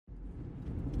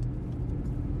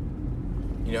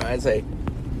as I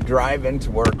drive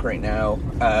into work right now,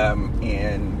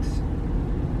 and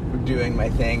doing my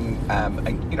thing,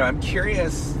 I'm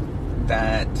curious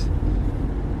that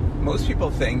most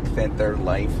people think that their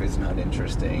life is not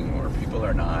interesting, or people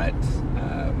are not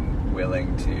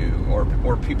willing to,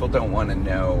 or people don't want to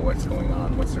know what's going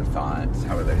on, what's their thoughts,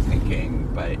 how are they thinking.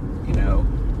 But,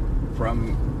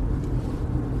 from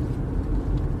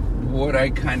what I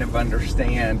kind of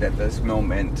understand at this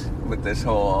moment with this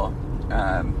whole,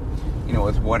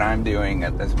 with what I'm doing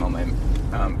at this moment,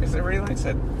 is I realize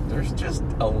that there's just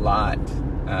a lot.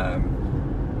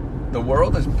 The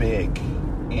world is big,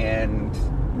 and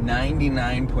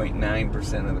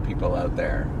 99.9% of the people out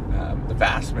there, the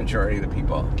vast majority of the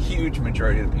people, huge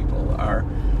majority of the people, are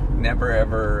never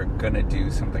ever going to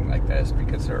do something like this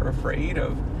because they're afraid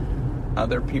of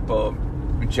other people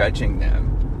judging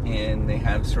them, and they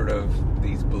have sort of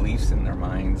these beliefs in their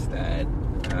minds that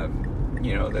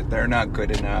that they're not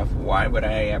good enough. Why would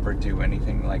I ever do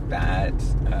anything like that?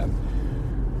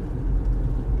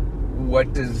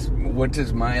 What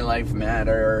does my life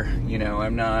matter?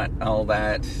 I'm not all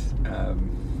that,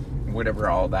 whatever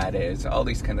all that is, all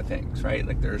these kind of things, right?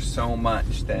 Like, there's so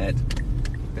much that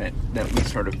we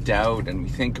sort of doubt and we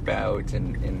think about,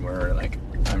 and we're like,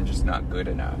 I'm just not good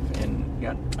enough. And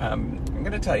I'm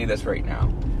going to tell you this right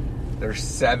now. There's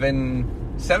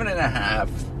 7.5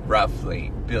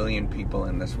 roughly billion people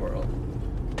in this world.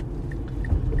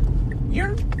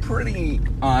 You're pretty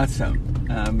awesome,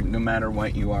 no matter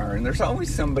what you are. And there's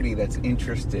always somebody that's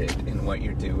interested in what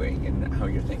you're doing and how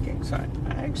you're thinking. So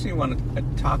I actually want to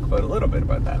talk about a little bit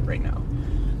about that right now.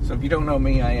 So if you don't know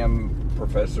me, I am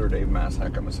Professor Dave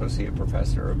Massac. I'm Associate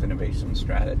Professor of Innovation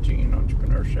Strategy and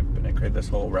Entrepreneurship. And I created this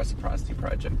whole Reciprocity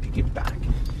Project to give back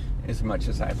as much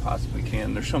as I possibly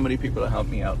can. There's so many people that help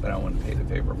me out that I want to pay the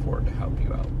favor for to help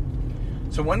you out.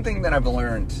 So one thing that I've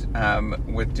learned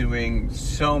with doing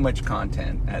so much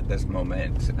content at this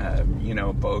moment,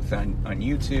 both on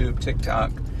YouTube,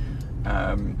 TikTok,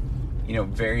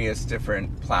 various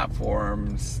different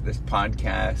platforms, this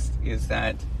podcast, is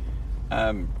that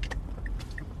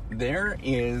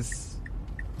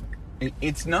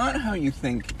it's not how you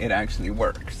think it actually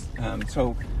works.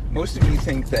 So most of you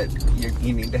think that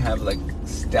you need to have like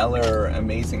stellar,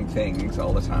 amazing things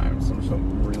all the time,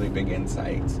 some really big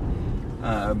insights.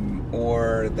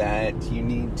 Or that you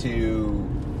need to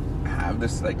have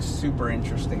this like super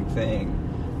interesting thing.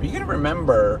 But you gotta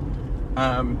remember,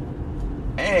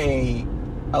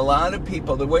 a lot of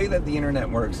people, the way that the internet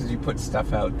works is you put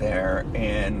stuff out there,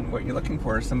 and what you're looking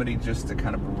for is somebody just to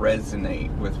kind of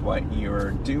resonate with what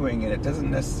you're doing, and it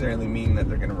doesn't necessarily mean that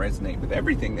they're going to resonate with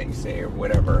everything that you say or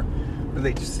whatever, but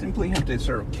they just simply have to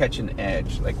sort of catch an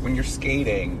edge. Like when you're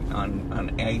skating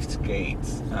on ice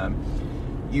skates,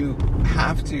 you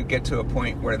have to get to a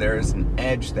point where there's an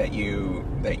edge that you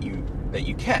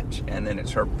catch, and then it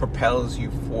sort of propels you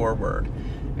forward.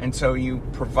 And so you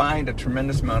provide a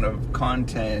tremendous amount of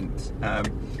content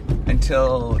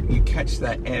until you catch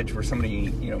that edge where somebody,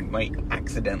 might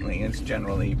accidentally, and it's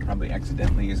generally probably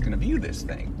accidentally, is going to view this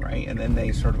thing, right? And then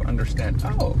they sort of understand,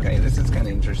 oh, okay, this is kind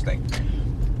of interesting.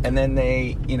 And then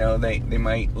they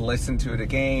might listen to it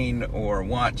again or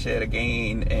watch it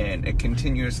again, and it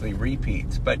continuously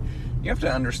repeats. But you have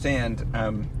to understand,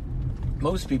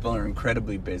 most people are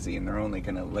incredibly busy, and they're only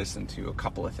going to listen to a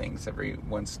couple of things every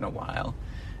once in a while.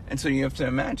 And so you have to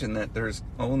imagine that there's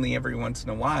only every once in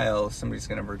a while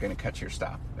somebody's ever going to catch your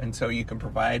stuff. And so you can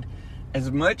provide as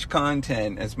much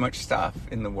content, as much stuff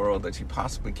in the world as you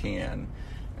possibly can,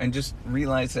 and just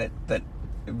realize that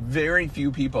very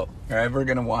few people are ever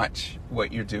going to watch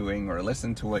what you're doing or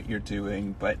listen to what you're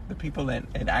doing, but the people that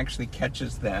it actually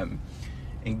catches them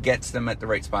and gets them at the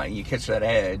right spot, and you catch that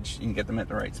edge, and you get them at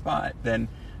the right spot, then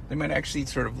they might actually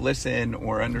sort of listen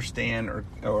or understand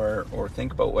or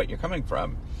think about what you're coming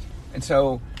from. And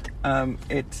so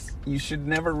you should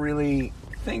never really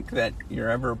think that you're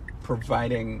ever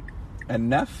providing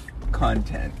enough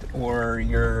content, or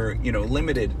you're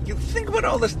limited. You think about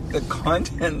all the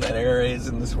content that there is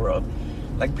in this world.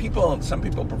 Like some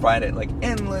people provide it like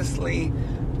endlessly,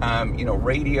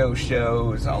 radio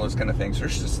shows, all those kind of things.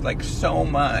 There's just like so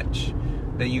much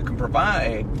that you can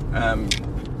provide,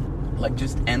 like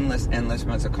just endless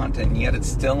amounts of content, and yet it's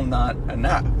still not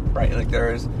enough, right? Like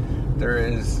there is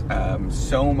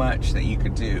so much that you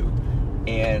could do,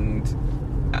 and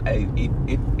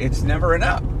it's never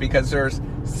enough, because there's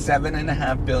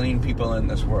 7.5 billion people in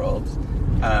this world.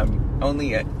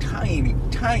 Only a tiny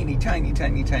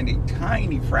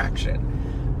fraction.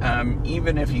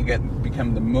 Even if you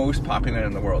become the most popular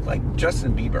in the world, like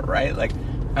Justin Bieber, right? Like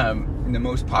the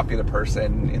most popular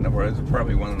person in the world. He's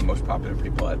probably one of the most popular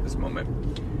people at this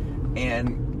moment.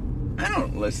 And I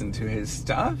don't listen to his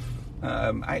stuff.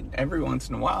 Every once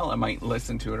in a while, I might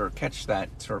listen to it or catch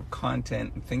that sort of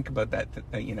content and think about that,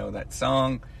 that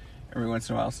song. Every once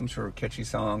in a while, some sort of catchy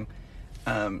song.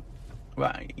 Well,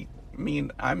 I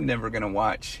mean, I'm never going to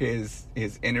watch his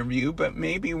interview, but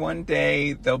maybe one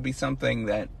day there'll be something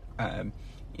that,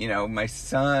 my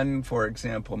son, for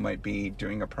example, might be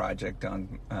doing a project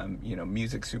on,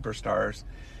 music superstars,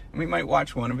 and we might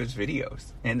watch one of his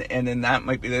videos. And then that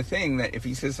might be the thing, that if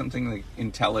he says something like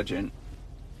intelligent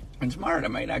and smart, I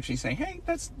might actually say, hey,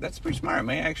 that's pretty smart. I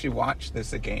might actually watch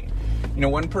this again.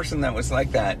 One person that was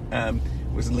like that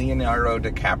was Leonardo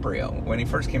DiCaprio. When he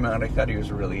first came out, I thought he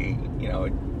was really,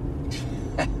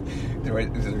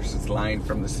 there's this line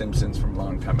from The Simpsons from a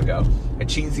long time ago, a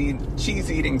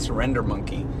cheese-eating surrender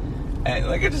monkey. And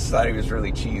I just thought he was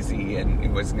really cheesy, and he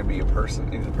wasn't going to be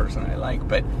the person I like.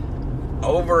 But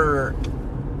over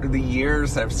the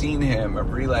years I've seen him,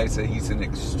 I've realized that he's an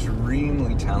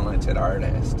extremely talented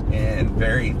artist and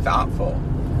very thoughtful.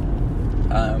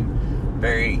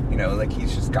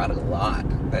 He's just got a lot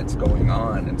that's going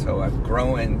on, and so I've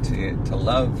grown to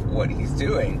love what he's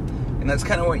doing. And that's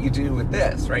kind of what you do with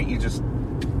this, right? You just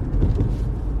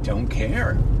don't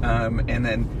care. And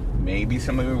then maybe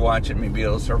somebody will watch it, maybe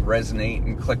it'll sort of resonate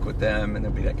and click with them, and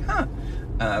they'll be like, huh.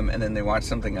 And then they watch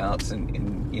something else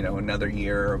in another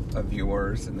year of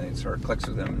yours, and they sort of clicks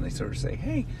with them, and they sort of say,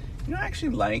 hey, I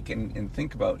actually like and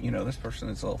think about, this person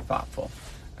is a little thoughtful,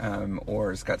 or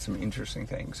has got some interesting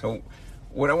things. So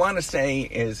what I want to say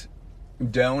is,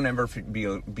 don't ever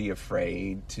be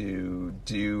afraid to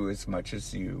do as much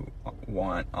as you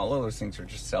want. All of those things are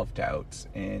just self-doubts,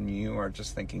 and you are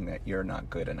just thinking that you're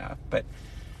not good enough. But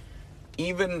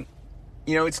even,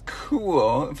 it's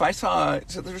cool.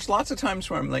 So there's lots of times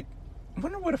where I'm like, I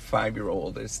wonder what a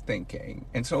 5-year-old is thinking.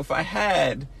 And so if I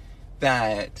had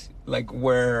that,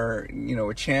 where,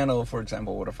 a channel, for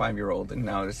example, with a 5-year-old, and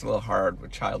now it's a little hard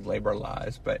with child labor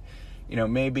laws, but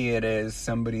maybe it is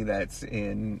somebody that's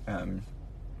in,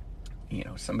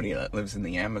 somebody that lives in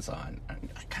the Amazon.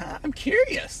 I'm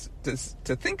curious to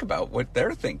think about what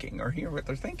they're thinking or hear what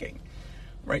they're thinking,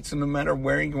 right? So no matter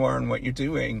where you are and what you're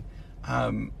doing,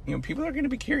 people are going to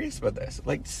be curious about this.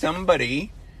 Like,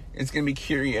 somebody is going to be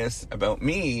curious about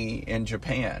me in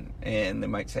Japan, and they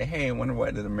might say, hey, I wonder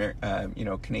what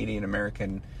the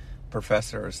Canadian-American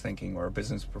professor is thinking, or a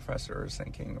business professor is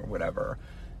thinking, or whatever.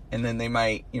 And then they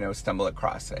might, stumble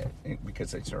across it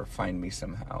because they sort of find me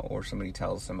somehow, or somebody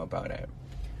tells them about it.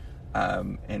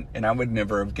 And I would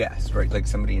never have guessed, right? Like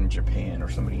somebody in Japan, or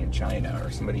somebody in China,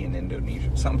 or somebody in Indonesia,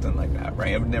 something like that,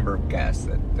 right? I would never have guessed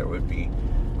that there would be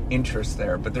interest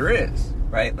there, but there is,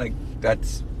 right? Like,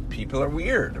 people are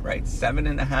weird, right?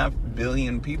 7.5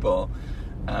 billion people.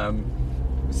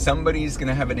 Somebody's going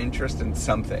to have an interest in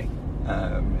something.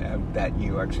 That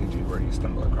you actually do, or you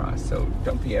stumble across. So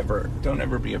don't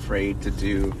ever be afraid to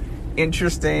do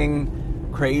interesting,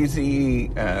 crazy,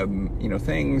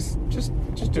 things. Just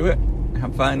do it.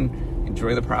 Have fun.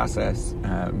 Enjoy the process.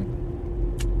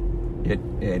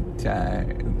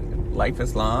 Life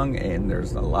is long, and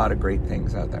there's a lot of great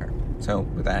things out there. So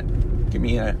with that, give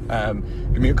me a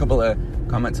couple of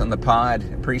comments on the pod.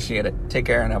 Appreciate it. Take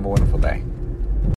care and have a wonderful day.